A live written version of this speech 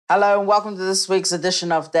Hello and welcome to this week's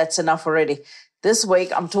edition of That's Enough Already. This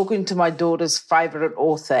week I'm talking to my daughter's favourite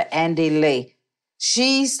author, Andy Lee.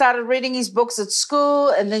 She started reading his books at school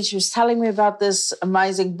and then she was telling me about this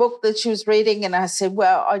amazing book that she was reading, and I said,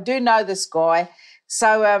 well, I do know this guy.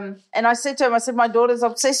 So, and I said to him, I said, my daughter's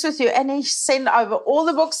obsessed with you. And he sent over all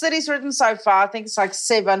the books that he's written so far. I think it's like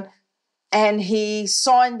 7. And he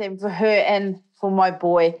signed them for her and for my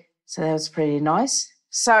boy. So that was pretty nice.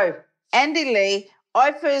 So Andy Lee,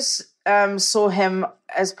 I first saw him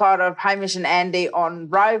as part of Hamish and Andy on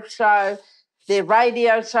Rove Show, their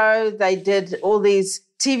radio show. They did all these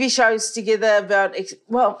TV shows together about,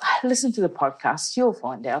 well, listen to the podcast. You'll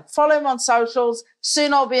find out. Follow him on socials.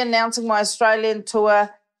 Soon I'll be announcing my Australian tour.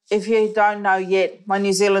 If you don't know yet, my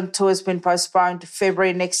New Zealand tour has been postponed to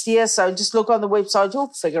February next year. So just look on the website.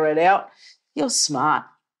 You'll figure it out. You're smart.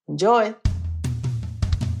 Enjoy.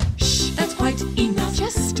 Shh, that's quite enough.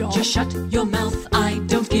 Just stop. Just shut your mouth. I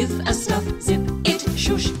don't give a stuff. Zip it,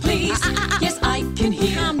 shush, please. Yes, I can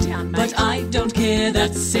hear. Calm down, mate. But I don't care.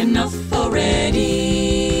 That's enough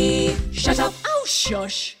already. Shut up. Oh,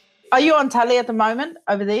 shush. Are you on telly at the moment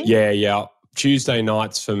over there? Yeah. Tuesday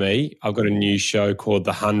nights for me. I've got a new show called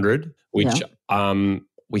The 100, which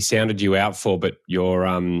we sounded you out for, but your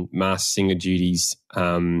Masked Singer duties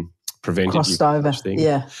prevented crossed you over. Thing.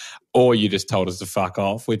 Yeah. Or you just told us to fuck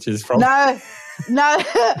off, which is from No,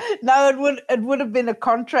 it would have been a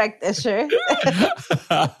contract issue.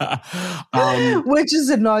 Which is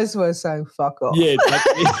a nice way of saying fuck off. Yeah.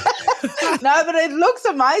 No, but it looks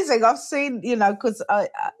amazing. I've seen, because I'm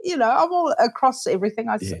all across everything.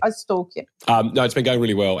 I stalk you. No, it's been going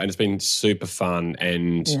really well and it's been super fun.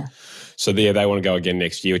 And so they want to go again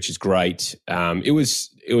next year, which is great. It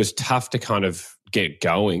was tough to kind of get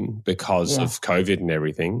going because of COVID and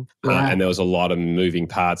everything. And there was a lot of moving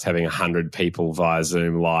parts, having 100 people via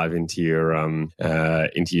Zoom live into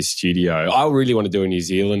your studio. I really want to do a New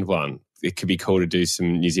Zealand one. It could be cool to do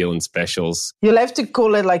some New Zealand specials. You'll have to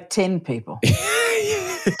call it like 10 people.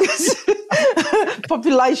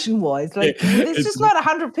 Population-wise. It's just not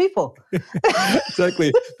 100 people.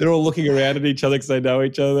 Exactly. They're all looking around at each other because they know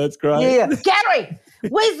each other. That's great. Yeah. Gary,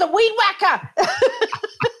 where's the weed whacker?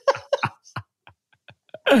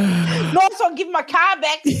 Nice one, give my car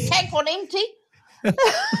back, tank on empty.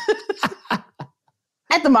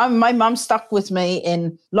 At the moment, my mum's stuck with me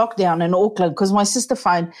in lockdown in Auckland because my sister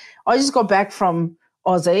phoned. I just got back from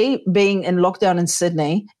Aussie, being in lockdown in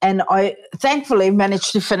Sydney, and I thankfully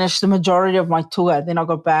managed to finish the majority of my tour. Then I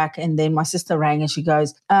got back, and then my sister rang and she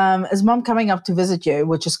goes, is Mum coming up to visit you,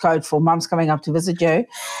 which is code for Mum's coming up to visit you,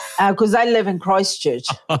 because they live in Christchurch.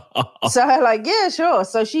 So I'm like, yeah, sure.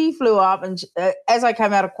 So she flew up, and as I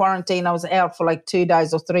came out of quarantine, I was out for like 2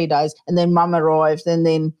 days or 3 days, and then Mum arrived, and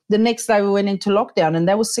then the next day we went into lockdown, and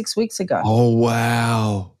that was 6 weeks ago. Oh,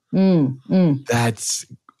 wow. That's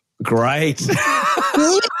great.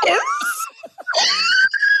 Yes.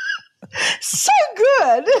 So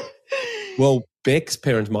good. Well, Beck's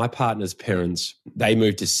parents, my partner's parents, they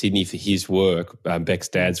moved to Sydney for his work, Beck's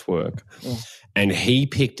dad's work. Yeah. And he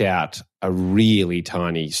picked out a really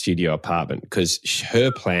tiny studio apartment because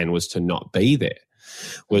her plan was to not be there.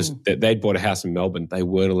 That they'd bought a house in Melbourne. They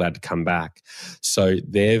weren't allowed to come back. So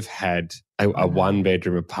they've had a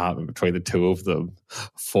one-bedroom apartment between the two of them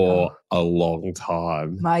for a long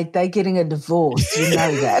time. Mate, they're getting a divorce. You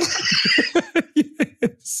know that.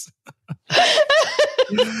 Yes.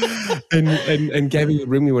 and Gabby would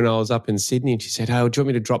ring me when I was up in Sydney and she said, oh, do you want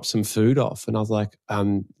me to drop some food off? And I was like,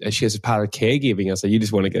 she has a part of caregiving. I said, you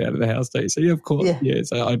just want to get out of the house, don't you? So, yeah, of course. Yeah.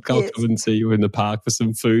 So I'd come and see you in the park for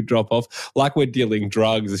some food drop off. Like we're dealing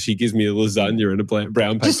drugs. She gives me a lasagna in a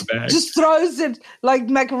brown paper bag. Just throws it like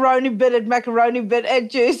macaroni bit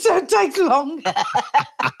at you so it takes longer.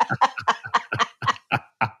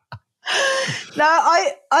 No,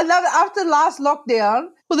 I love it. After last lockdown,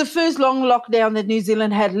 the first long lockdown that New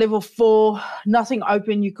Zealand had, level 4, nothing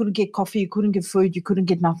open. You couldn't get coffee, you couldn't get food, you couldn't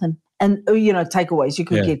get nothing. And, takeaways, you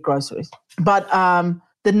couldn't get groceries. But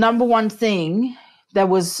the number one thing that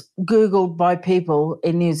was Googled by people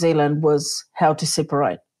in New Zealand was how to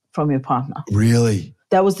separate from your partner. Really?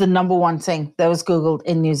 That was the number one thing that was Googled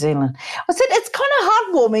in New Zealand. I said, it's kind of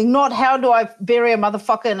heartwarming, not how do I bury a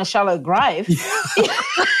motherfucker in a shallow grave.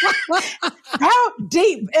 How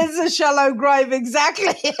deep is a shallow grave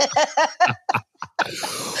exactly?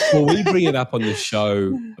 Well, we bring it up on the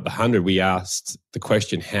show, The 100. We asked the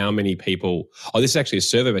question, how many people, this is actually a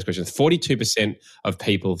survey-based question, 42% of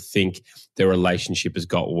people think their relationship has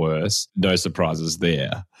got worse. No surprises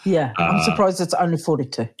there. Yeah, I'm surprised it's only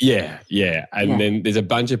 42. Yeah. And then there's a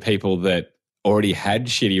bunch of people that already had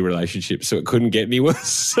shitty relationships, so it couldn't get any worse.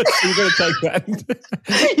 So you've got to take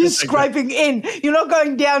that. You're scraping in. You're not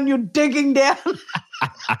going down, you're digging down.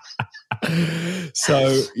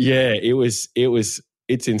 So, yeah,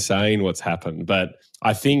 it's insane what's happened. But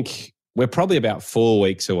I think we're probably about 4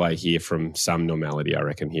 weeks away here from some normality, I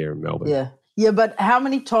reckon, here in Melbourne. Yeah. Yeah, but how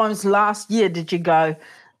many times last year did you go,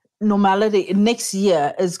 normality, next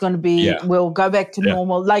year is going to be, we'll go back to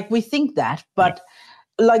normal? Like, we think that, but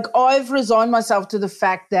like I've resigned myself to the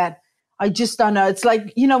fact that I just don't know. It's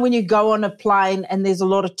like, you know, when you go on a plane and there's a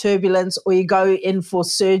lot of turbulence, or you go in for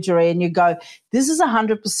surgery and you go, this is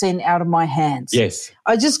 100% out of my hands. Yes.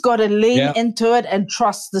 I just got to lean into it and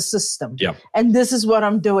trust the system. Yeah. And this is what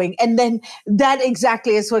I'm doing. And then that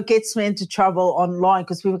exactly is what gets me into trouble online,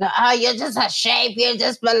 because people go, oh, you're just a sheep. You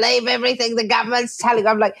just believe everything the government's telling you.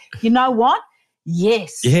 I'm like, you know what?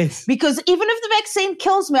 Yes. Because even if the vaccine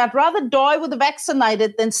kills me, I'd rather die with the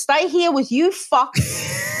vaccinated than stay here with you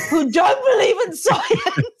fucks who don't believe in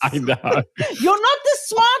science. I know. You're not the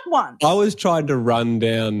smart one. I was trying to run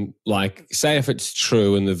down, like, say if it's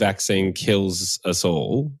true and the vaccine kills us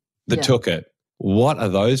all that took it, what are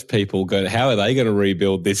those people going? How are they going to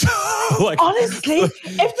rebuild this? Like, honestly,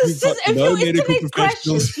 if your internet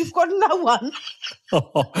crashes, you've got no one.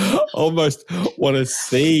 Almost want to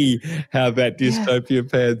see how that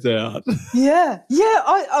dystopia pans out. Yeah.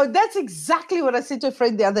 That's exactly what I said to a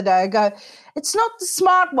friend the other day. I go, it's not the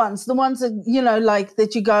smart ones, the ones that, you know, like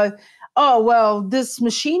that you go, oh, well, this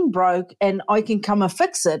machine broke and I can come and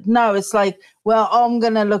fix it. No, it's like, well, I'm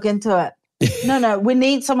going to look into it. No, we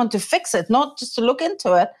need someone to fix it, not just to look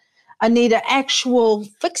into it. I need an actual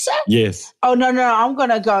fixer. Yes. Oh, no, I'm going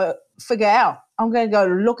to go figure out. I'm going to go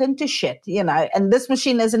look into shit, you know, and this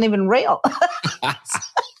machine isn't even real.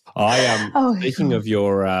 I am speaking of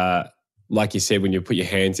your, like you said, when you put your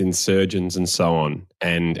hands in surgeons and so on,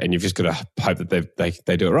 and you've just got to hope that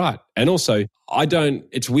they do it right. And also,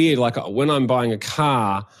 it's weird, like when I'm buying a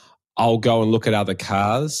car, I'll go and look at other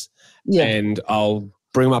cars and I'll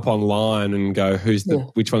bring them up online and go,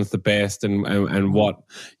 which one's the best and what,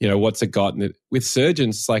 you know, what's it got? And with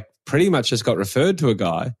surgeons, it's like pretty much just got referred to a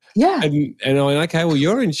guy. Yeah. And I went, okay, well,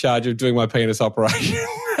 you're in charge of doing my penis operation.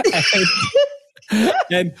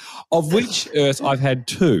 and of which, I've had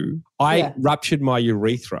 2. I ruptured my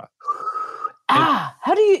urethra. How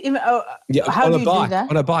do you how do you do that?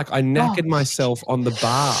 On a bike. I knackered myself on the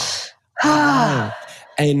bar.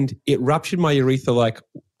 And it ruptured my urethra like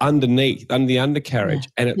underneath, under the undercarriage.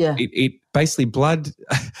 And it basically blood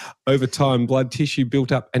tissue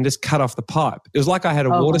built up and just cut off the pipe. It was like I had a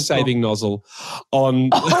water-saving nozzle on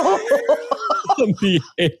the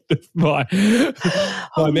end of my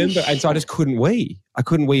member. And so I just couldn't wee. I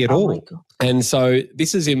couldn't wee at all. And so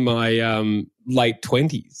this is in my late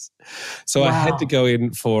 20s. So I had to go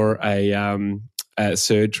in for a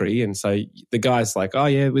surgery. And so the guy's like, oh,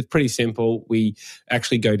 yeah, it was pretty simple. We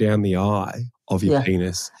actually go down the eye of your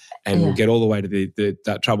penis and we'll get all the way to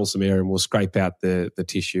that troublesome area and we'll scrape out the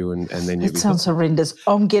tissue and then it sounds horrendous.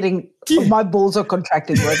 I'm getting my balls are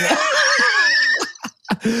contracting right now.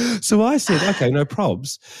 So I said, okay, no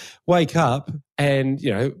probs. Wake up and,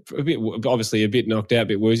 you know, obviously a bit knocked out, a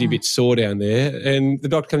bit woozy, a bit sore down there. And the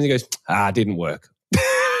doctor comes and goes, didn't work.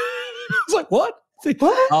 I was like, what?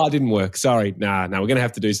 What? Oh, it didn't work. Sorry. No, we're going to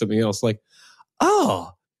have to do something else. Like,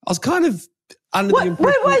 I was kind of under the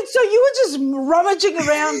impression. Wait. So you were just rummaging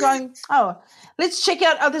around going, let's check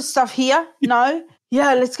out other stuff here. No.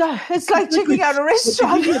 Yeah, let's go. It's like checking out a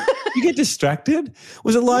restaurant. You get distracted?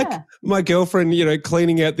 Was it like my girlfriend, you know,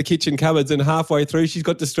 cleaning out the kitchen cupboards and halfway through she's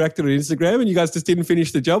got distracted on Instagram and you guys just didn't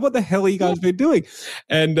finish the job? What the hell are you guys been doing?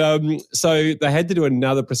 And so they had to do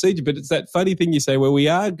another procedure. But it's that funny thing you say where we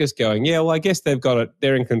are just going, yeah, well, I guess they've got it.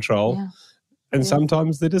 They're in control. Yeah. And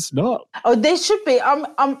sometimes they're just not. Oh, there should be.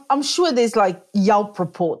 I'm sure there's like Yelp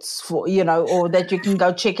reports for, you know, or that you can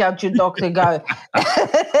go check out your doctor and go,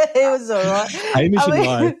 it was all right. Hamish and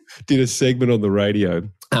I did a segment on the radio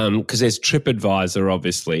because there's TripAdvisor,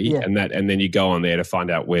 obviously, and then you go on there to find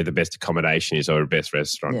out where the best accommodation is or the best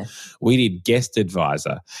restaurant. Yeah. We did Guest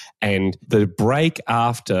Advisor, and the break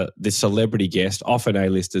after the celebrity guest, often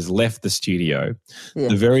A-listers, left the studio,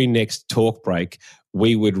 the very next talk break,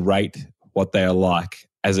 we would rate what they are like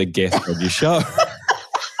as a guest on your show.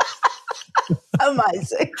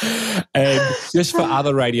 Amazing. And just for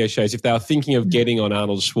other radio shows, if they were thinking of getting on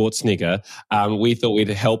Arnold Schwarzenegger, we thought we'd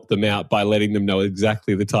help them out by letting them know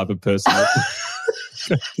exactly the type of person.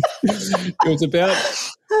 It was about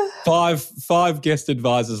five guest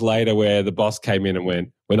advisors later where the boss came in and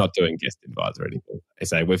went, we're not doing guest advisor anymore. They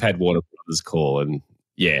say, we've had Warner Brothers call and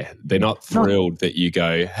they're not thrilled that you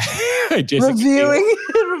go, hey, Jessica. Reviewing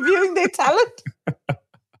reviewing their talent.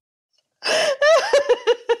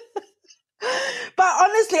 But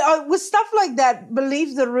honestly, with stuff like that,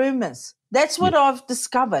 believe the rumors. That's what I've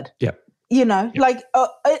discovered. Yeah. You know, like,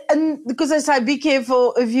 and because I say be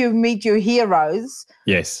careful if you meet your heroes.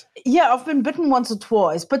 Yes. Yeah, I've been bitten once or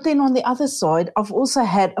twice. But then on the other side, I've also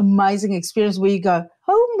had amazing experience where you go,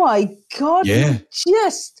 oh my God, you're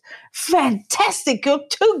just fantastic. You're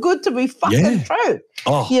too good to be fucking true.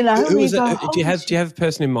 Oh, you know, do you have a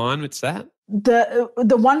person in mind? What's that? The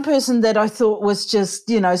one person that I thought was just,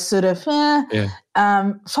 you know, sort of, now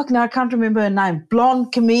I can't remember her name.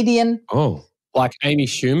 Blonde comedian. Oh. Like Amy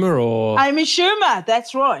Schumer or? Amy Schumer,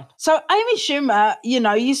 that's right. So Amy Schumer, you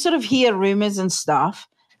know, you sort of hear rumors and stuff.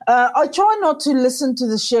 I try not to listen to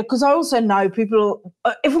the shit because I also know people,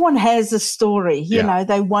 everyone has a story, you know,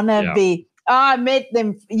 they want to be, I met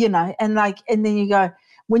them, you know, and then you go,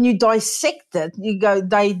 when you dissect it, you go,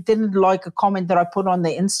 they didn't like a comment that I put on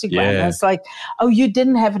their Instagram. Yeah. And it's like, oh, you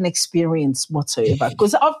didn't have an experience whatsoever.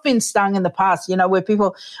 Because I've been stung in the past, you know, where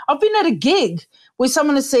I've been at a gig where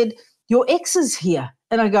someone has said, your ex is here.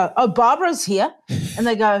 And I go, oh, Barbara's here. And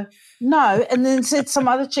they go, no. And then said some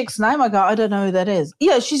other chick's name. I go, I don't know who that is.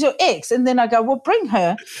 Yeah, she's your ex. And then I go, well, bring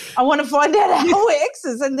her. I want to find out how her ex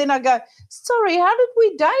is. And then I go, sorry, how did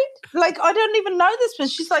we date? Like, I don't even know this person.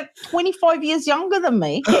 She's like 25 years younger than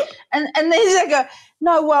me. And then they go,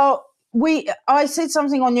 no, well, I said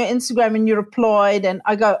something on your Instagram and you replied. And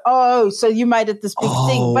I go, oh, so you made it this big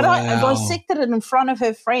thing. But I dissected it in front of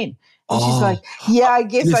her friend. And she's like, yeah, I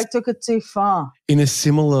guess I took it too far. In a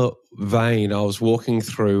similar vein, I was walking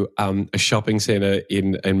through a shopping centre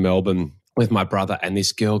in Melbourne with my brother, and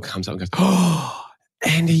this girl comes up and goes, oh,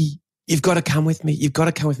 Andy, you've got to come with me. You've got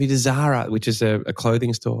to come with me to Zara, which is a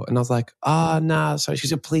clothing store. And I was like, oh, no. So she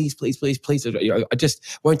said, please. I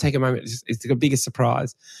just won't take a moment. It's the biggest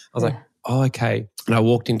surprise. I was like, oh, okay. And I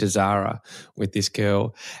walked into Zara with this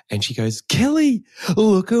girl and she goes, Kelly,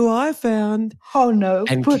 look who I found. Oh, no.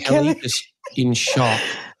 And Kelly, just in shock,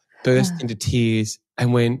 burst into tears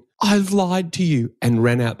and went, I've lied to you, and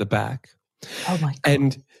ran out the back. Oh, my God.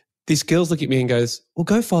 And this girl's looking at me and goes, well,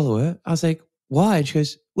 go follow her. I was like, why? And she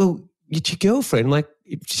goes, well, it's your girlfriend. Like,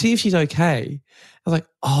 see if she's okay. I was like,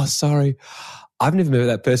 oh, sorry. I've never met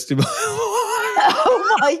that person in my life.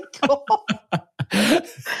 Oh, my God.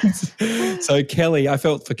 So Kelly, I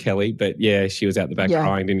felt for Kelly, but yeah, she was out the back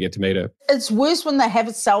crying, didn't get to meet her. It's worse when they have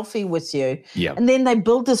a selfie with you and then they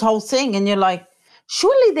build this whole thing and you're like,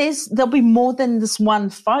 surely there'll be more than this one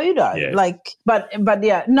photo. But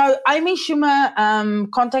yeah, no, Amy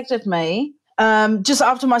Schumer contacted me just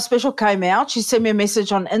after my special came out. She sent me a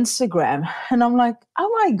message on Instagram and I'm like,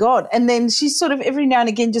 oh my God. And then she sort of every now and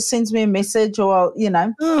again just sends me a message or, you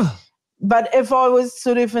know. But if I was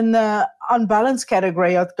sort of in the unbalanced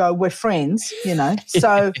category, I'd go, we're friends, you know.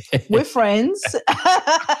 So we're friends. But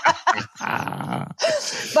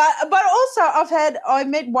also I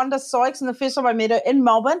met Wanda Sykes, and the first time I met her in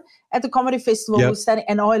Melbourne at the comedy festival. We were standing,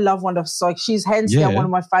 and I love Wanda Sykes. She's hands down one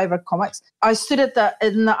of my favourite comics. I stood in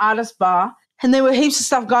the artist bar, and there were heaps of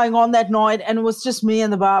stuff going on that night, and it was just me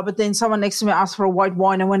in the bar. But then someone next to me asked for a white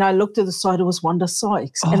wine, and when I looked to the side, it was Wanda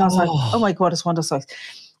Sykes. And I was like, oh my God, it's Wanda Sykes.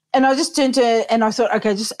 And I just turned to her and I thought,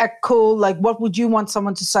 okay, just act cool. Like, what would you want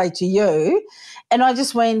someone to say to you? And I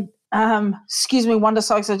just went, excuse me, Wanda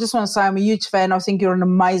Sykes, I just want to say I'm a huge fan. I think you're an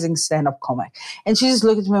amazing stand-up comic. And she just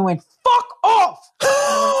looked at me and went, fuck off.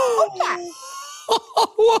 Wow.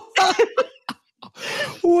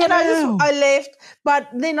 And I left. But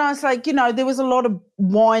then I was like, you know, there was a lot of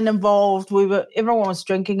wine involved. Everyone was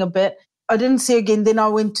drinking a bit. I didn't see her again. Then I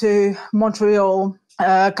went to Montreal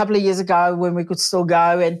a couple of years ago when we could still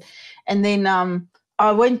go, and then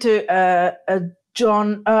I went to not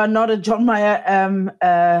a John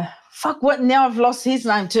Mayer. Fuck, what? Now I've lost his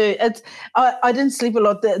name too. I didn't sleep a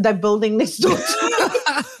lot. They're building next door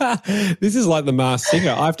to me. This is like The Masked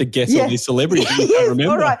Singer. I have to guess all these celebrities. I can't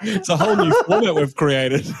remember. Right. It's a whole new format we've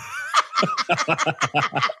created.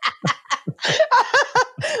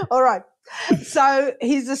 All right. So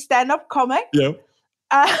he's a stand-up comic. Yep.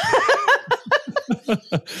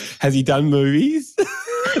 Has he done movies?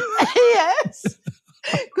 Yes.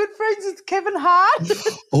 Good friends with Kevin Hart.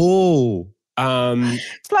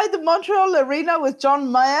 Played the Montreal Arena with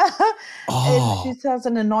John Mayer in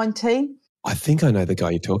 2019. I think I know the guy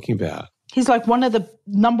you're talking about. He's like one of the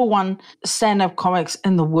number one stand-up comics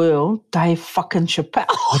in the world, Dave fucking Chappelle.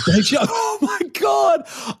 Oh, my God.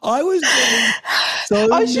 I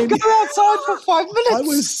should go outside for 5 minutes. I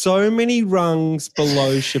was so many rungs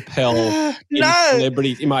below Chappelle in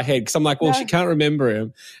celebrities in my head because I'm like, well, she can't remember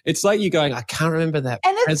him. It's like you going, I can't remember that.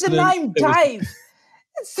 And it's the name Dave.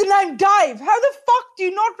 It's the name Dave. How the fuck do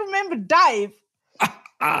you not remember Dave?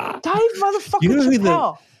 Dave motherfucking You know who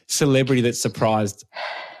Chappelle. the celebrity that surprised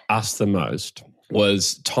us the most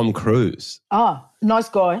was Tom Cruise. Ah, nice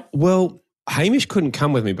guy. Well, Hamish couldn't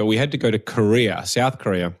come with me, but we had to go to Korea, South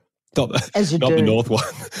Korea, not the North one.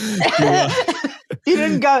 You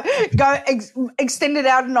didn't go extend it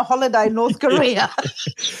out in a holiday in North Korea.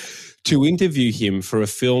 To interview him for a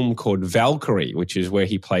film called Valkyrie, which is where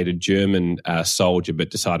he played a German soldier but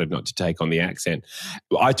decided not to take on the accent.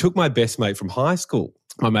 I took my best mate from high school,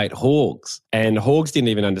 my mate Hawgs, and Hawgs didn't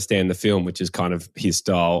even understand the film, which is kind of his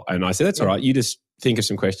style. And I said, that's all right, you just think of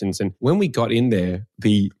some questions. And when we got in there,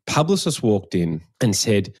 the publicist walked in and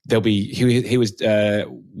said he was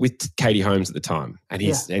with Katie Holmes at the time, and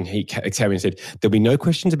he came in and said, there'll be no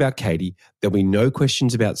questions about Katie, there'll be no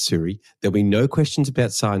questions about Suri, there'll be no questions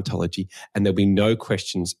about Scientology, and there'll be no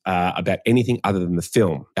questions about anything other than the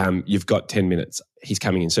film. You've got 10 minutes. He's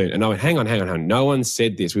coming in soon. And I went, hang on. No one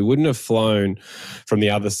said this. We wouldn't have flown from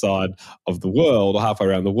the other side of the world or halfway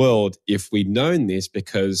around the world if we'd known this,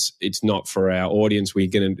 because it's not for our audience.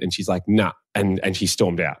 And she's like, nah. And she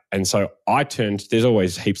stormed out. And so I turned, there's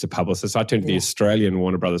always heaps of publicists. I turned to the Australian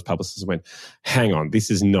Warner Brothers publicist and went, hang on,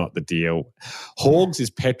 this is not the deal. Hawgs is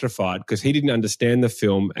petrified because he didn't understand the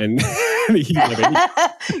film and he's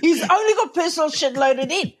only got personal shit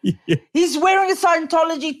loaded in. Yeah. He's wearing a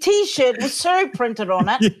Scientology T-shirt with Suri printed on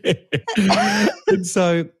it. Yeah. And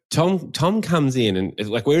so Tom comes in and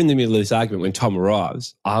like we're in the middle of this argument when Tom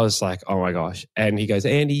arrives. I was like, oh my gosh. And he goes,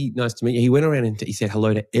 Andy, nice to meet you. He went around and he said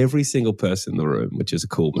hello to every single person in the room, which is a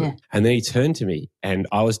cool move. Yeah. And then he turned to me, and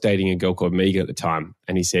I was dating a girl called Megan at the time.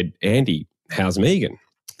 And he said, Andy, how's Megan?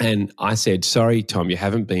 And I said, sorry, Tom, you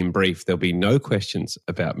haven't been briefed. There'll be no questions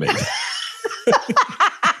about Megan.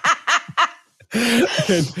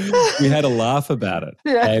 And we had a laugh about it.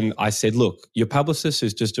 Yeah. And I said, look, your publicist,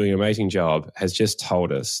 who's just doing an amazing job, has just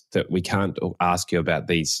told us that we can't ask you about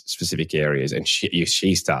these specific areas. And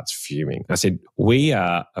she starts fuming. I said, we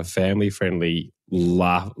are a family-friendly,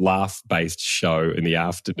 laugh-based show in the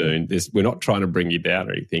afternoon. We're not trying to bring you down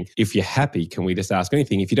or anything. If you're happy, can we just ask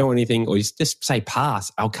anything? If you don't want anything, or just say pass,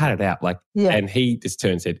 I'll cut it out. And he just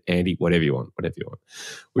turned and said, Andy, whatever you want,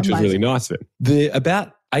 which was really nice of him.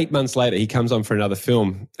 About 8 months later, he comes on for another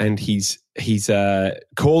film, and he's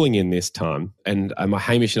calling in this time. And my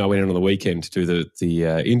Hamish and I went in on the weekend to do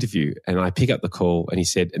the interview, and I pick up the call, and he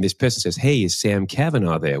said, and this person says, hey, is Sam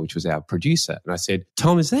Kavanagh there, which was our producer? And I said,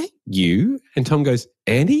 Tom, is that you? And Tom goes,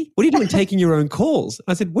 Andy, what are you doing taking your own calls?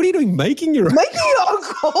 I said, what are you doing making your own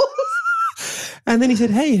calls? And then he said,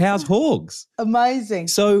 hey, how's Hawgs? Amazing.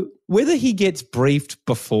 So whether he gets briefed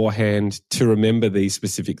beforehand to remember these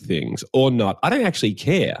specific things or not, I don't actually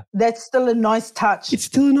care. That's still a nice touch. It's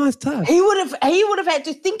still a nice touch. He would have had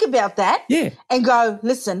to think about that. Yeah. And go,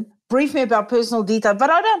 listen, brief me about personal detail. But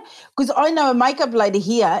I don't, because I know a makeup lady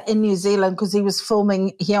here in New Zealand, because he was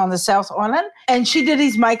filming here on the South Island, and she did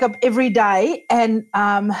his makeup every day. And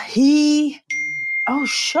oh,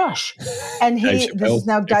 shush. And this is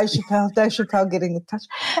now Dave Chappelle getting in touch.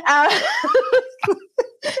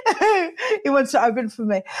 He wants to open for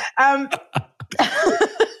me.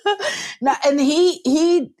 No, and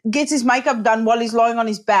he gets his makeup done while he's lying on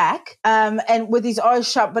his back, and with his eyes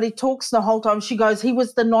shut, but he talks the whole time. She goes, he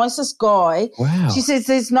was the nicest guy. Wow. She says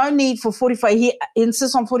there's no need for 45. He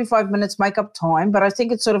insists on 45 minutes makeup time, but I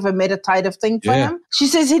think it's sort of a meditative thing for him. She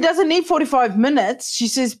says he doesn't need 45 minutes. She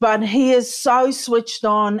says, but he is so switched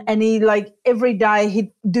on, and he, like, every day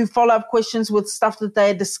he'd do follow-up questions with stuff that they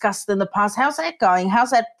had discussed in the past. How's that going?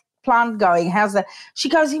 How's that plant going? How's that? She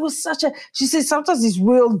goes, he was she says sometimes he's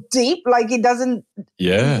real deep, like he doesn't,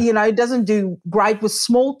 doesn't do great with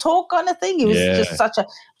small talk kind of thing. He was just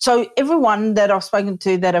so everyone that I've spoken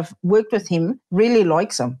to that have worked with him really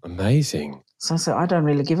likes him. Amazing. So I said, I don't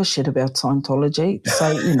really give a shit about Scientology.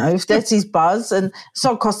 So, if that's his buzz and it's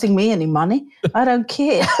not costing me any money, I don't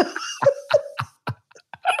care.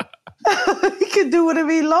 He can do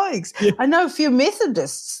whatever he likes. Yeah. I know a few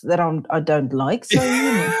Methodists that I don't like, so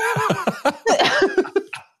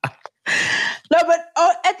No, but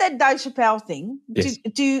at that Dave Chappelle thing,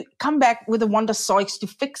 do you come back with a Wanda Sykes to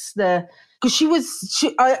fix because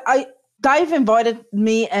Dave invited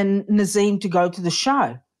me and Nazim to go to the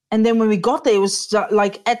show. And then when we got there, it was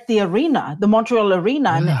like at the arena, the Montreal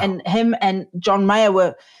Arena, and him and John Mayer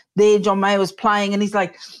were there. John Mayer was playing, and he's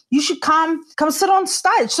like, you should come sit on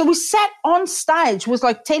stage. So we sat on stage with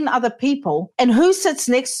like 10 other people, and who sits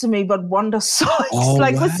next to me but Wanda Sykes?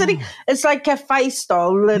 We're sitting, it's like cafe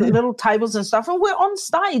style, little tables and stuff, and we're on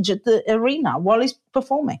stage at the arena while he's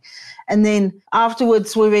performing. And then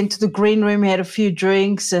afterwards we went to the green room, we had a few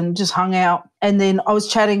drinks and just hung out. And then I was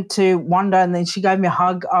chatting to Wanda, and then she gave me a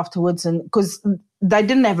hug afterwards, and because they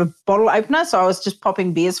didn't have a bottle opener, so I was just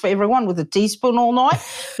popping beers for everyone with a teaspoon all night,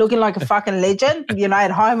 looking like a fucking legend. You know,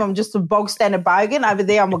 at home I'm just a bog standard bogan. Over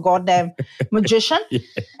there I'm a goddamn magician. Yeah.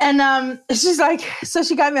 And she's like, so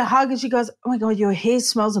she gave me a hug and she goes, oh my God, your hair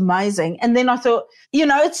smells amazing. And then I thought, you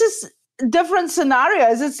know, it's just different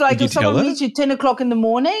scenarios. It's like if someone meets you 10 o'clock in the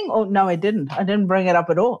morning, or no, I didn't bring it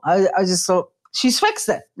up at all. I just thought, she's fixed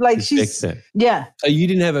it. Like she's fixed it. Yeah. So you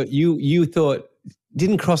didn't have you thought,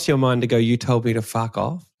 didn't cross your mind to go, you told me to fuck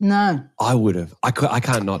off? No. I would have. I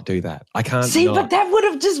can't not do that. I can't. See, but that would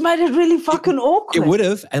have just made it really fucking awkward. It would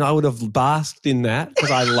have, and I would have basked in that because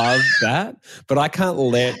I love that. But I can't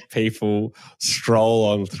let people stroll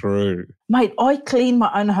on through. Mate, I clean my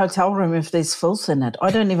own hotel room if there's filth in it. I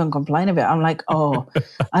don't even complain about it. I'm like, oh,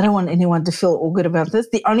 I don't want anyone to feel awkward about this.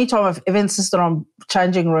 The only time I've ever insisted on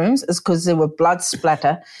changing rooms is because there were blood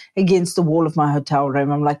splatter against the wall of my hotel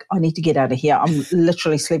room. I'm like, I need to get out of here. I'm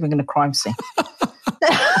literally sleeping in a crime scene.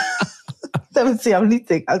 That was the only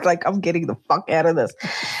thing. I was like, I'm getting the fuck out of this.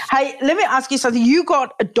 Hey, let me ask you something. You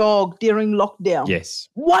got a dog during lockdown. Yes.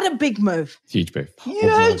 What a big move. Huge move.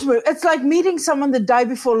 Huge move. It's like meeting someone the day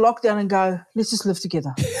before lockdown and go, let's just live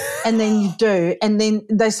together. And then you do. And then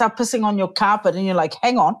they start pissing on your carpet and you're like,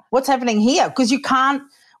 hang on, what's happening here? Because you can't,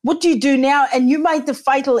 what do you do now? And you made the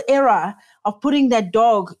fatal error of putting that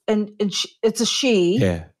dog, and it's a she.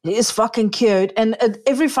 Yeah. It's fucking cute. And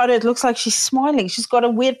every photo, it looks like she's smiling. She's got a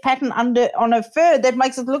weird pattern on her fur that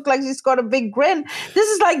makes it look like she's got a big grin. This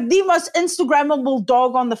is like the most Instagrammable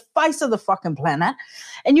dog on the face of the fucking planet.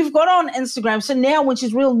 And you've got her on Instagram. So now when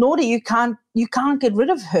she's real naughty, you can't get rid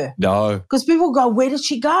of her. No. Because people go, where did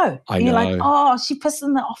she go? And you're like, oh, she pissed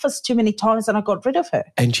in the office too many times and I got rid of her.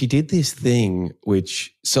 And she did this thing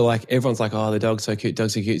which, so like everyone's like, oh, the dog's so cute,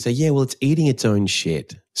 dog's so cute. So yeah, well, it's eating its own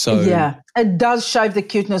shit. So yeah, it does shave the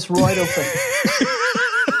cuteness right off it.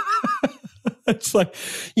 It's like,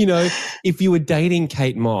 you know, if you were dating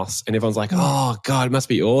Kate Moss and everyone's like, oh, God, it must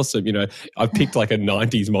be awesome. You know, I picked like a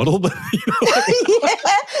 90s model. But you know,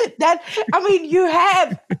 you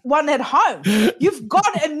have one at home. You've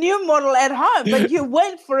got a new model at home, but you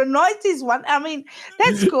went for a 90s one. I mean,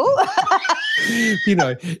 that's cool. You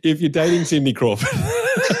know, if you're dating Cindy Crawford.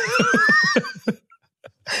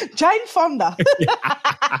 Jane Fonda.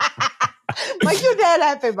 Make your dad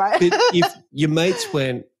happy, mate. But if your mates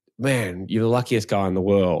went, man, you're the luckiest guy in the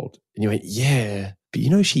world. And you went, yeah, but you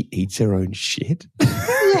know she eats her own shit?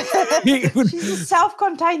 Yeah. She's a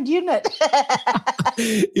self-contained unit.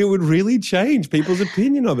 It would really change people's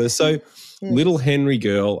opinion of her. So little Henry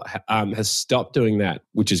girl has stopped doing that,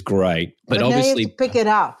 which is great. But obviously, now you have to pick it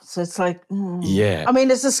up. So it's like, yeah. I mean,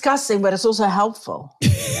 it's disgusting, but it's also helpful.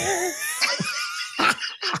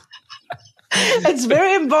 It's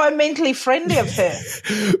very environmentally friendly of her.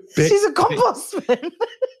 She's a compost bin.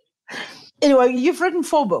 Anyway, you've written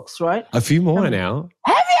 4 books, right? A few more now.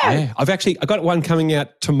 Have you? Yeah. I got one coming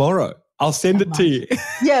out tomorrow. I'll send it to you.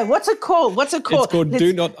 Yeah, what's it called? It's called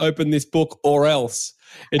Do Not Open This Book or Else.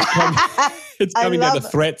 It's coming down to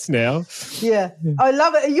threats now. Yeah, I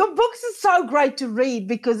love it. Your books are so great to read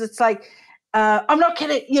because it's like, I'm not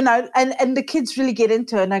kidding, you know, and the kids really get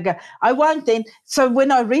into it and I go, I won't then. So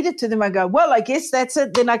when I read it to them, I go, well, I guess that's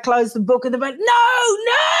it. Then I close the book and they're like,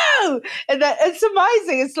 no. And it's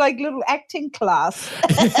amazing. It's like little acting class.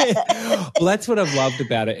 Well, that's what I've loved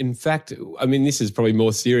about it. In fact, I mean, this is probably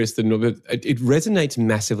more serious than, but it resonates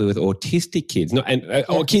massively with autistic kids,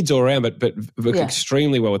 or kids all around, but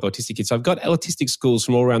extremely well with autistic kids. So I've got autistic schools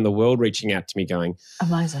from all around the world reaching out to me going,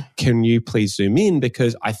 amazing. Can you please zoom in?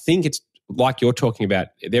 Because I think it's, like you're talking about,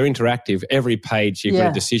 they're interactive. Every page you've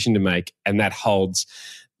got a decision to make, and that holds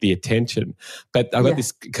the attention. But I've got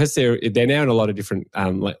this, because they're now in a lot of different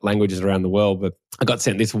languages around the world, but I got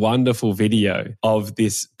sent this wonderful video of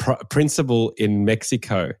this principal in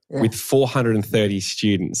Mexico with 430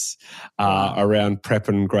 students around prep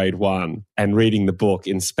and grade 1 and reading the book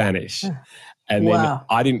in Spanish. And then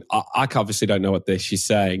I obviously don't know what she's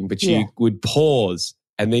saying, but she would pause.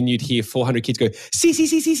 And then you'd hear 400 kids go, sí. No.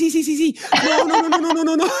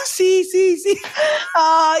 Sí.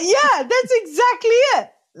 Yeah, that's exactly it.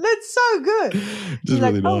 That's so good. Just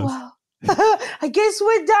really nice. Oh, wow. I guess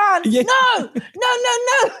we're done. Yeah. No.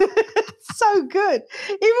 It's so good.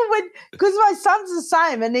 Even because my son's the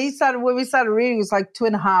same, and when we started reading, it was like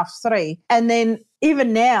 2.5, 3. And then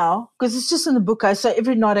even now, because it's just in the book, so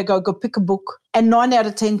every night I go pick a book, and 9 out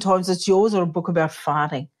of 10 times it's yours or a book about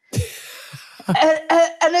farting.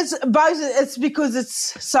 and it's both. It's because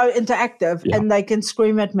it's so interactive, and they can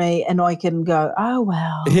scream at me, and I can go, "Oh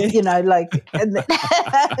wow," you know, like and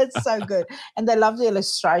it's so good. And they love the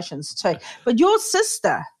illustrations too. But your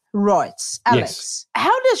sister writes, Alex.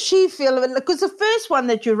 How does she feel of it? Because the first one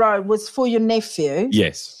that you wrote was for your nephew.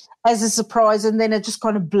 Yes. As a surprise, and then it just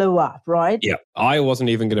kind of blew up, right? Yeah. I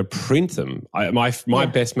wasn't even going to print them. My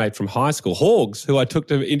best mate from high school, Hawgs, who I took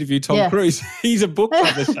to interview Tom Cruise, he's a book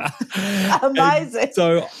publisher. Amazing. And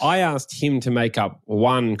so I asked him to make up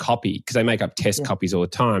one copy, because they make up test copies all the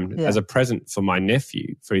time, as a present for my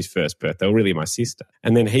nephew for his first birthday, or really my sister.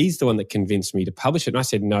 And then he's the one that convinced me to publish it. And I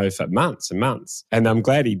said no for months and months. And I'm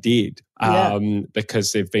glad he did.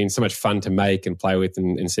 Because they've been so much fun to make and play with,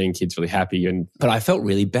 and seeing kids really happy. But I felt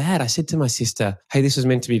really bad. I said to my sister, hey, this was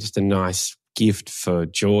meant to be just a nice gift for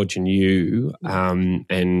George and you,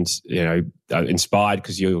 and, you know, inspired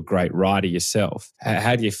because you're a great writer yourself.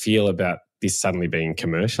 How do you feel about this suddenly being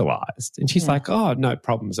commercialized? And she's like, oh, no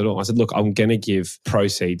problems at all. I said, look, I'm going to give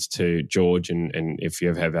proceeds to George, and if you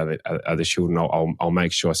ever have other children, I'll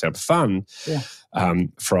make sure I set up a fund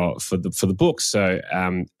for the book. So,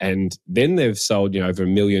 and then they've sold, you know, over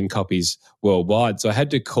 1 million copies worldwide. So I had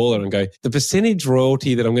to call her and go, the percentage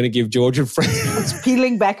royalty that I'm going to give George and friends. It's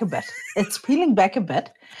peeling back a bit. It's peeling back a bit.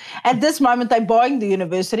 At this moment, they're buying the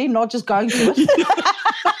university, not just going to it.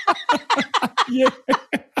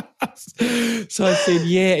 So I said,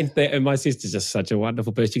 and my sister's just such a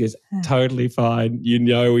wonderful person. She goes, totally fine. You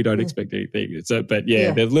know, we don't expect anything. So, but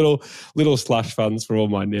there's little slush funds for all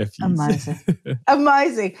my nephews.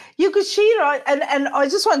 Amazing. You could right, and I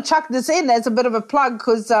just want to chuck this in as a bit of a plug,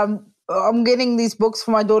 because I'm getting these books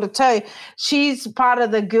for my daughter too. She's part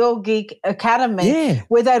of the Girl Geek Academy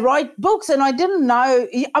where they write books, and I didn't know.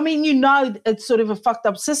 I mean, you know, it's sort of a fucked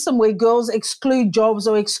up system where girls exclude jobs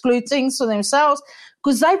or exclude things for themselves,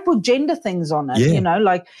 because they put gender things on it, you know,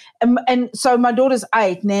 like, and so my daughter's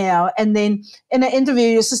 8 now, and then in an interview,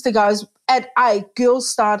 your sister goes, at 8, girls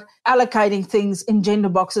start allocating things in gender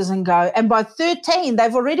boxes and go, and by 13,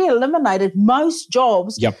 they've already eliminated most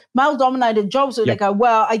jobs, male-dominated jobs, where they go,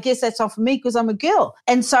 well, I guess that's not for me because I'm a girl.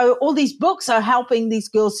 And so all these books are helping these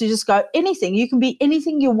girls to just go, anything, you can be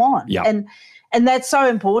anything you want. And that's so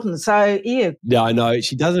important. So, yeah, I know.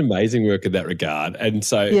 She does amazing work in that regard. And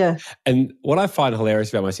so, and what I find hilarious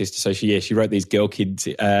about my sister, so she wrote these Girl Geek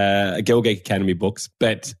Academy books,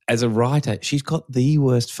 but as a writer, she's got the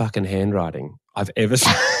worst fucking handwriting I've ever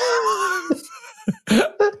seen.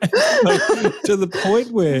 To the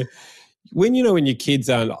point where, when your kids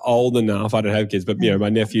aren't old enough, I don't have kids, but, you know, my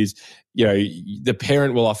nephews, you know, the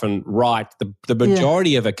parent will often write the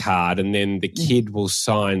majority of a card, and then the kid will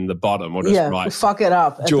sign the bottom, or just write. Fuck it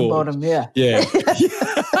up at the bottom, Yeah.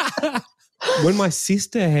 When my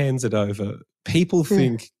sister hands it over, people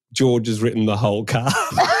think George has written the whole card.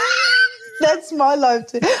 That's my life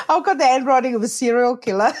too. I've got the handwriting of a serial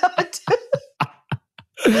killer.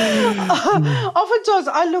 Oftentimes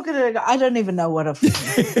I look at it and go, I don't even know what I've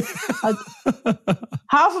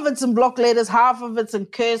half of it's in block letters, half of it's in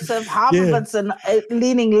cursive, half of it's in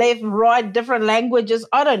leaning left, right, different languages.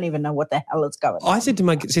 I don't even know what the hell is going on. I said to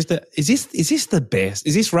my sister, is this the best?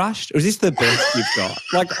 Is this rushed, or is this the best you've got?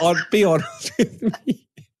 Like, I'd be honest with me.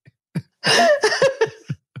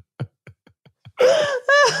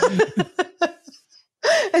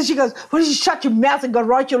 And she goes, well, you shut your mouth and go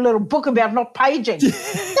write your little book about not paging.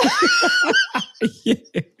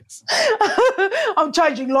 Yes. I'm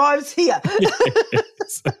changing lives here.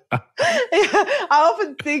 Yes. I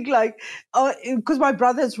often think, like, because my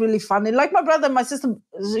brother's really funny. Like, my brother and my sister,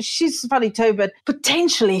 she's funny too, but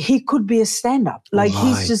potentially he could be a stand-up. Like,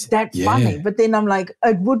 he's just that funny. But then I'm like,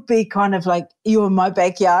 it would be kind of like, you're in my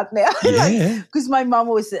backyard now. Because my mum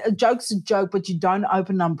always said, a joke's a joke, but you don't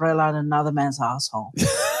open an umbrella in another man's asshole.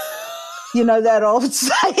 You know that old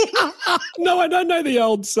saying? No, I don't know the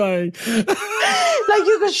old saying. Like,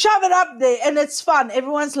 you can shove it up there and it's fun.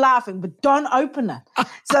 Everyone's laughing, but don't open it.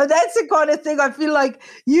 So that's the kind of thing I feel like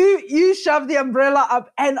you shoved the umbrella up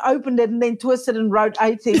and opened it and then twisted and wrote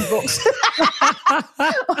 18 books.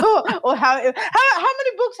 or how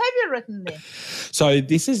many books have you written there? So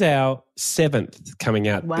this is our 7th coming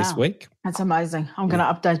out this week. That's amazing. I'm going to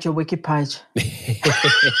update your wiki page.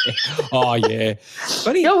 Oh, yeah.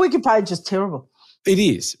 But your wiki page is terrible. It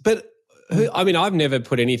is. But, I mean, I've never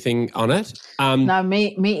put anything on it. No,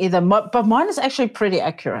 me either. But mine is actually pretty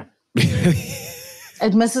accurate.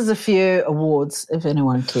 It misses a few awards, if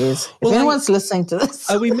anyone cares. If anyone's listening to this.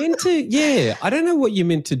 Are we meant to? Yeah. I don't know what you're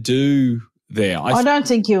meant to do there. I don't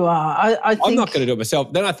think you are. I think I'm not going to do it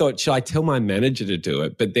myself. Then I thought, should I tell my manager to do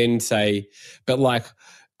it? But then say, but like,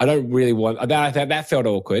 I don't really want that felt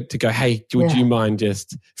awkward to go, hey, would you mind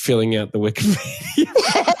just filling out the Wikipedia?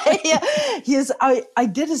 Yes, I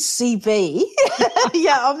did a CV.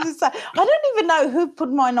 I'm just like, I don't even know who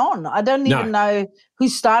put mine on. I don't even know who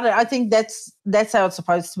started. I think that's how it's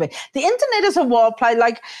supposed to be. The internet is a wild play.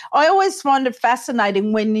 Like, I always find it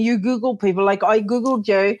fascinating when you Google people. Like, I Googled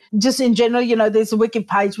you just in general, there's a wiki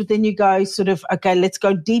page, but then you go sort of, okay, let's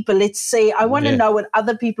go deeper. Let's see. I want to know what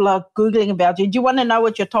other people are Googling about you. Do you want to know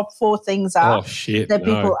what your top 4 things are that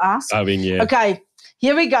people ask? I mean, yeah. Okay.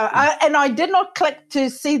 Here we go. And I did not click to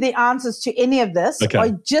see the answers to any of this. Okay.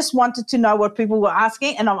 I just wanted to know what people were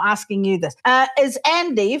asking, and I'm asking you this. Is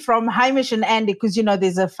Andy from Hamish and Andy, because,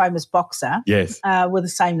 there's a famous boxer yes, with the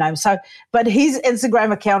same name. So, but his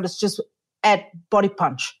Instagram account is just at Body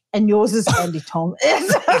Punch, and yours is Andy Tom. So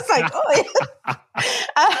I was like,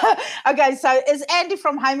 okay, so is Andy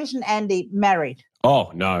from Hamish and Andy married?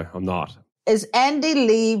 Oh, no, I'm not. Is Andy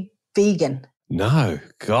Lee vegan? No,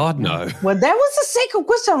 God, no. Well, that was the second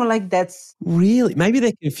question. I'm like, that's... Really? Maybe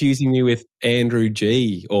they're confusing me with Andrew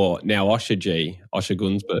G or now Osher G, Osher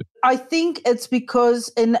Gunsberg. I think it's because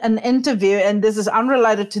in an interview, and this is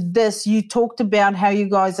unrelated to this, you talked about how you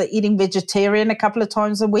guys are eating vegetarian a couple of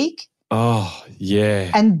times a week. Oh, yeah.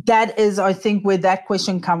 And that is, I think, where that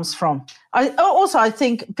question comes from. I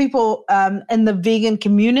think people in the vegan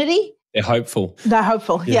community... They're hopeful.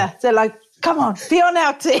 Yeah. They're like, come on, be on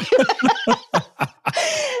our team.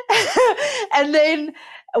 And then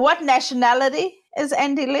what nationality is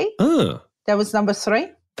Andy Lee? That was number 3.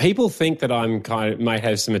 People think that I'm might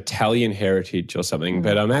have some Italian heritage or something,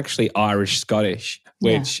 but I'm actually Irish-Scottish,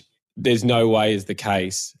 which there's no way is the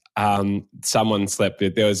case. Someone slept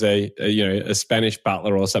with, there was a Spanish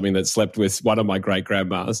butler or something that slept with one of my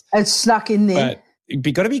great-grandmas. It snuck in there. But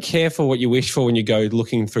you've got to be careful what you wish for when you go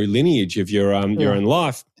looking through lineage of your own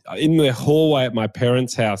life. In the hallway at my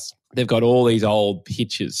parents' house, they've got all these old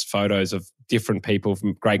pictures, photos of different people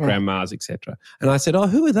from great-grandmas, etc. And I said, oh,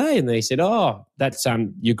 who are they? And they said, oh, that's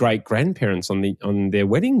your great-grandparents on their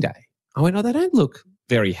wedding day. I went, oh, they don't look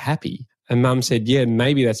very happy. And Mum said, yeah,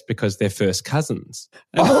 maybe that's because they're first cousins.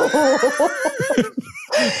 Is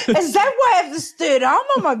that why I have this third arm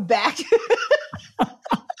on my back?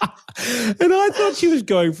 And I thought she was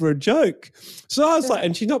going for a joke. So I was like,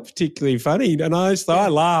 and she's not particularly funny. And I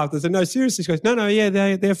laughed. I said, no, seriously. She goes, no, yeah,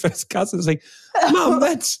 they're first cousins. Like, Mum,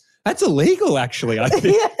 that's illegal, actually, I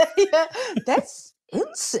think. Yeah, that's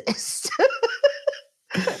incest.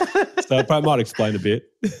 So I might explain a bit.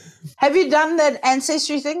 Have you done that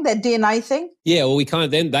ancestry thing, that DNA thing? Yeah, well,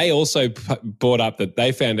 then they also brought up that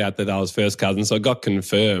they found out that I was first cousin, so it got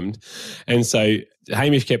confirmed. And so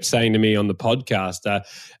Hamish kept saying to me on the podcast,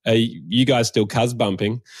 are you guys still cuz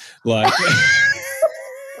bumping? Like,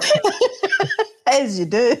 as you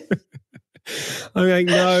do. I'm like,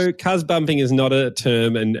 no, cuz bumping is not a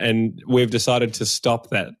term, and we've decided to stop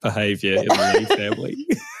that behaviour in the Lee family.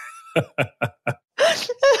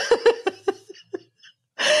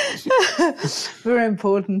 Very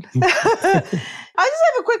important. I just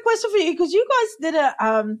have a quick question for you, because you guys did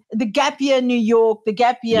the Gap Year New York, the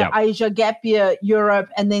Gap Year Asia, Gap Year Europe,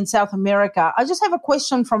 and then South America. I just have a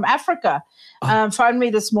question from Africa. Phoned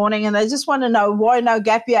me this morning, and they just want to know, why no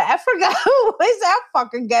Gap Year Africa? Where's our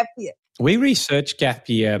fucking Gap Year? We researched Gap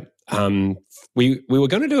Year. We were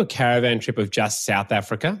going to do a caravan trip of just South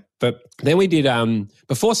Africa, but then we did,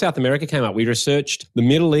 before South America came up, we researched the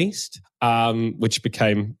Middle East, which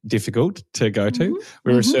became difficult to go to.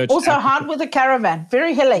 We researched also Africa. Hard with a caravan,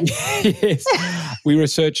 very hilly. Yes. We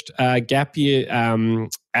researched Gap Year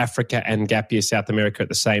Africa and Gap Year South America at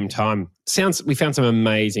the same time. We found some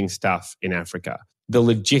amazing stuff in Africa. The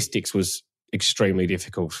logistics was extremely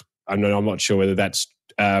difficult. I'm not sure whether that's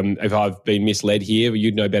if I've been misled here.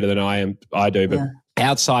 You'd know better than I do. But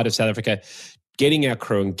outside of South Africa, getting our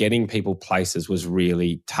crew and getting people places was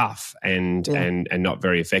really tough and not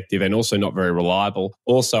very effective, and also not very reliable.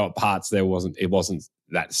 Also, at parts it wasn't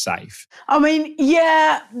that safe. I mean,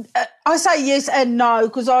 I say yes and no,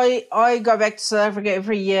 because I go back to South Africa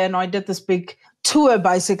every year, and I did this big tour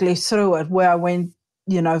basically through it, where I went,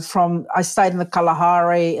 I stayed in the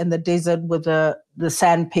Kalahari in the desert with the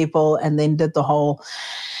sand people, and then did the whole.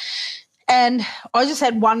 And I just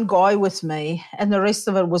had one guy with me, and the rest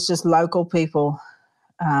of it was just local people,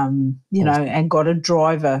 and got a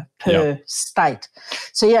driver per state.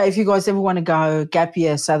 So, if you guys ever want to go Gap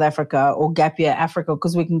Year South Africa or Gap Year Africa,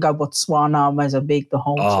 because we can go Botswana, Mozambique, the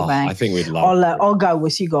whole shebang. I think we'd love it. I'll go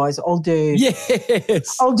with you guys. I'll do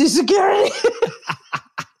security.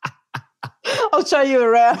 I'll show you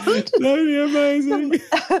around. That'd be amazing.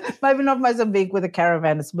 Maybe not Mozambique with a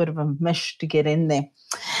caravan. It's a bit of a mish to get in there.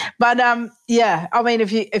 But yeah, I mean,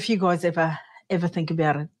 if you guys ever think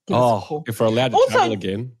about it, give us a call. If we're allowed to travel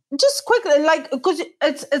again. Just quickly, because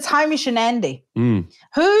it's Hamish and Andy. Mm.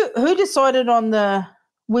 Who decided on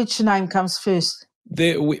which name comes first?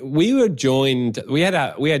 We were joined. We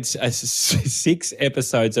had 6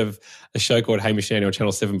 episodes of a show called Hamish and Andy on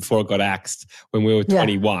Channel 7 before it got axed when we were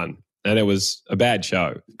 21. And it was a bad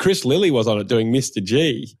show. Chris Lilly was on it doing Mr.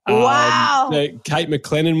 G. Wow. Kate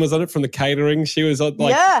McLennan was on it from the catering. She was on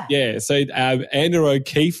So Andrew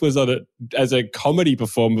O'Keefe was on it as a comedy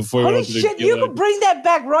performer before. Holy shit, you could bring that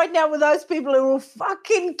back right now with those people who will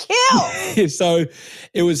fucking kill. So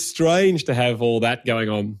it was strange to have all that going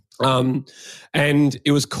on. And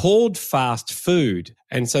it was called Fast Food.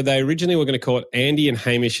 And so they originally were going to call it Andy and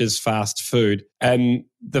Hamish's Fast Food. And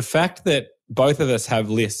the fact that both of us have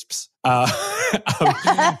lisps,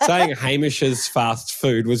 saying Hamish's Fast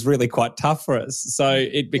Food was really quite tough for us. So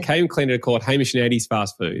it became cleaner to call it Hamish and Andy's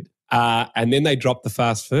Fast Food. And then they dropped the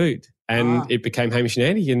fast food and it became Hamish and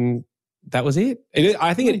Andy, and that was it.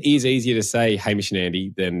 I think it is easier to say Hamish and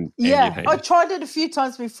Andy than Andy and Hamish. I tried it a few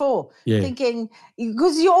times before, thinking,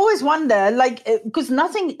 because you always wonder, because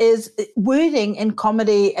nothing is, wording in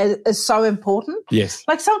comedy is so important. Yes.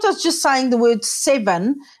 Like sometimes just saying the word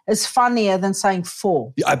 7 is funnier than saying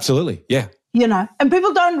 4. Yeah, absolutely, yeah. You know, and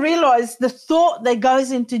people don't realise the thought that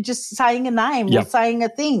goes into just saying a name or saying a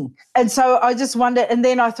thing. And so I just wondered, and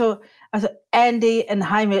then I thought Andy and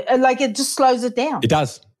Hamish, it just slows it down. It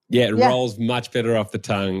does. Yeah, it rolls much better off the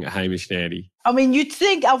tongue, Hamish and Andy. I mean, you'd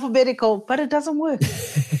think alphabetical, but it doesn't work.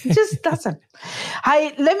 It just doesn't.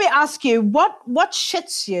 Hey, let me ask you, what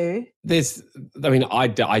shits you?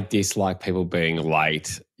 I dislike people being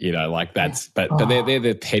late, but they're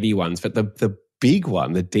the petty ones. But the big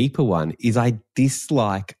one, the deeper one, is I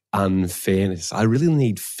dislike unfairness. I really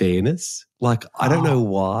need fairness. I don't know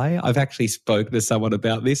why. I've actually spoken to someone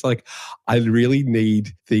about this. I really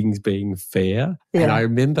need things being fair. Yeah. And I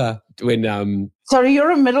remember when... Sorry, you're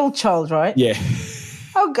a middle child, right? Yeah.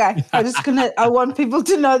 Okay. I want people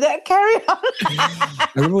to know that. Carry on. I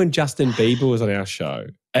remember when Justin Bieber was on our show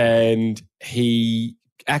and he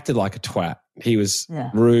acted like a twat. He was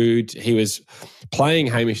rude. He was playing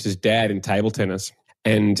Hamish's dad in table tennis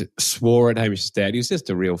and swore at Hamish's dad. He was just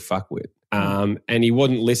a real fuckwit. And he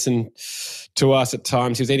wouldn't listen to us at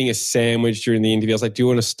times. He was eating a sandwich during the interview. I was like, do you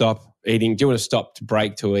want to stop eating? Do you want to stop to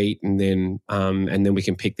break to eat? And then we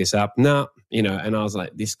can pick this up. No, and I was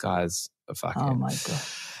like, this guy's a fuckhead. Oh my God.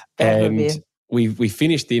 And we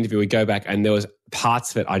finished the interview. We go back and there was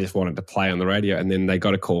parts of it I just wanted to play on the radio. And then they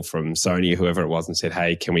got a call from Sony or whoever it was and said,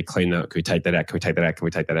 hey, can we clean that? Can we take that out? Can we take that out? Can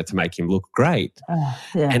we take that out to make him look great?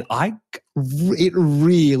 And it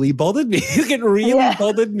really bothered me. It really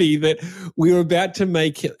bothered me that we were about to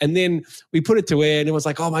make it. And then we put it to air and it was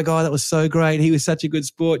like, oh my God, that was so great. He was such a good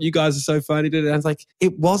sport. You guys are so funny. And I was like,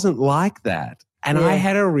 it wasn't like that. And I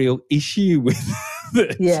had a real issue with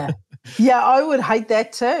it. Yeah. Yeah, I would hate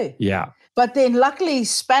that too. Yeah. But then luckily he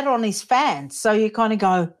spat on his fans. So you kind of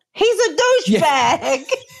go, he's a douchebag.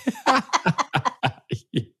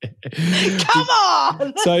 Come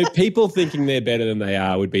on. So people thinking they're better than they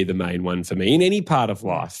are would be the main one for me in any part of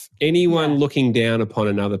life. Anyone looking down upon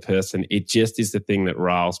another person, it just is the thing that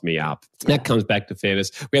riles me up. That comes back to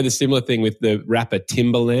fairness. We had a similar thing with the rapper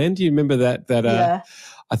Timbaland. Do you remember that?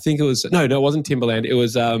 I think it was, no, it wasn't Timbaland. It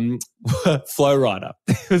was Flow Rider.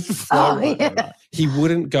 It was Flow Rider. Right? He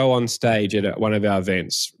wouldn't go on stage at one of our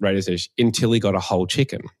events, Radio Station, until he got a whole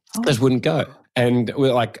chicken. Just wouldn't go. And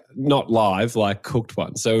we're not live, cooked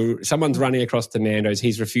one. So someone's running across to Nando's.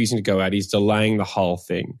 He's refusing to go out. He's delaying the whole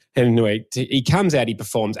thing. And anyway, he comes out, he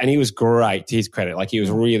performs, and he was great to his credit. He was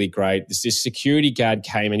really great. This security guard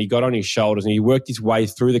came and he got on his shoulders and he worked his way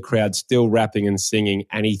through the crowd, still rapping and singing.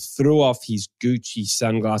 And he threw off his Gucci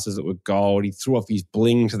sunglasses that were gold. He threw off his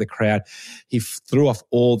bling to the crowd. He threw off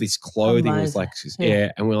all this clothing. Amazing. It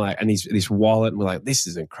was and we're like, and this wallet, and we're like, this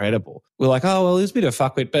is incredible. We're like, oh, well, it was a bit of a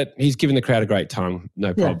fuckwit, but he's given the crowd a great time,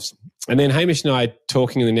 no probs. And then Hamish and I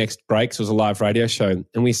talking in the next breaks, it was a live radio show,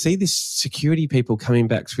 and we see these security people coming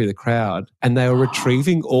back through the crowd and they were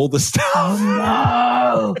retrieving all the stuff.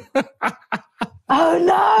 Oh, no. Oh,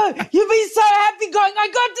 no. You've been so happy going, I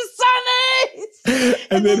got to Sonny's.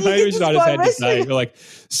 And then Hamish and I just had to say, we're like,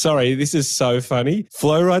 sorry, this is so funny.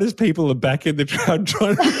 Flow Riders people are back in the crowd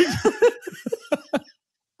trying to...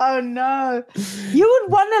 Oh, no. You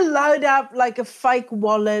would want to load up a fake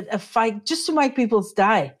wallet, just to make people's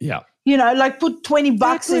day. Yeah. Put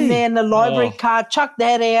 $20 in there in the library card, chuck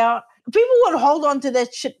that out. People would hold on to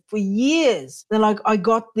that shit for years. They're like, I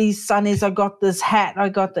got these sunnies, I got this hat, I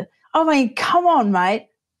got the... I mean, come on, mate.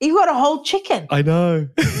 You got a whole chicken. I know.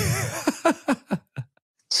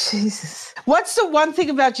 Jesus. What's the one thing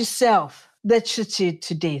about yourself that shits you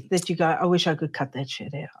to death that you go, I wish I could cut that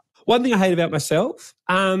shit out? One thing I hate about myself,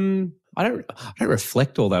 I don't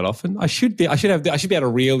reflect all that often. I should be able to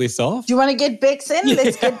reel this off. Do you want to get Bex in? Yeah.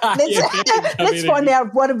 Let's find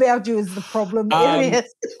out what about you is the problem area.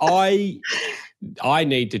 I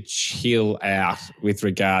need to chill out with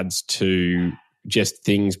regards to just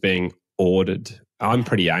things being ordered. I'm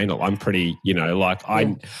pretty anal. I'm pretty,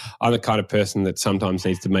 I'm the kind of person that sometimes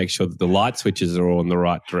needs to make sure that the light switches are all in the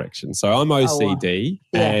right direction. So I'm OCD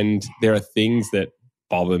and there are things that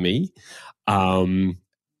bother me.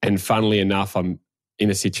 And funnily enough, I'm in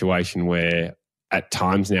a situation where at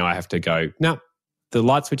times now I have to go, no, the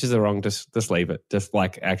light switches are wrong. Just leave it. Just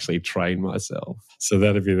like actually train myself. So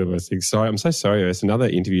that'd be the worst thing. Sorry, I'm so sorry. There's another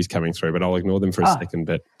interviews coming through, but I'll ignore them for a second.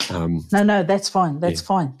 But no, that's fine. That's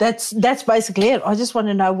fine. That's basically it. I just want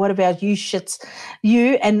to know what about you shits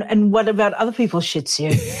you and what about other people shits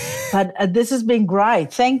you. But this has been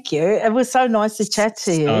great. Thank you. It was so nice to chat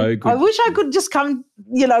to you. So good. I wish I could just come,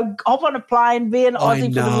 hop on a plane, be an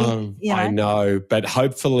Aussie for the week. I know. But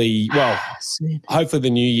hopefully, hopefully the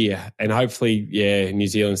new year and hopefully, New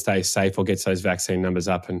Zealand stays safe or gets those vaccine numbers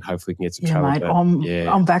up and hopefully we can get some travel. Mate,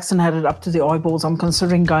 I'm vaccinated up to the eyeballs. I'm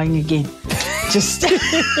considering going again. Just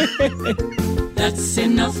That's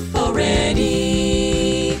enough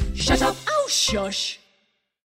already. Shut up. Oh, shush.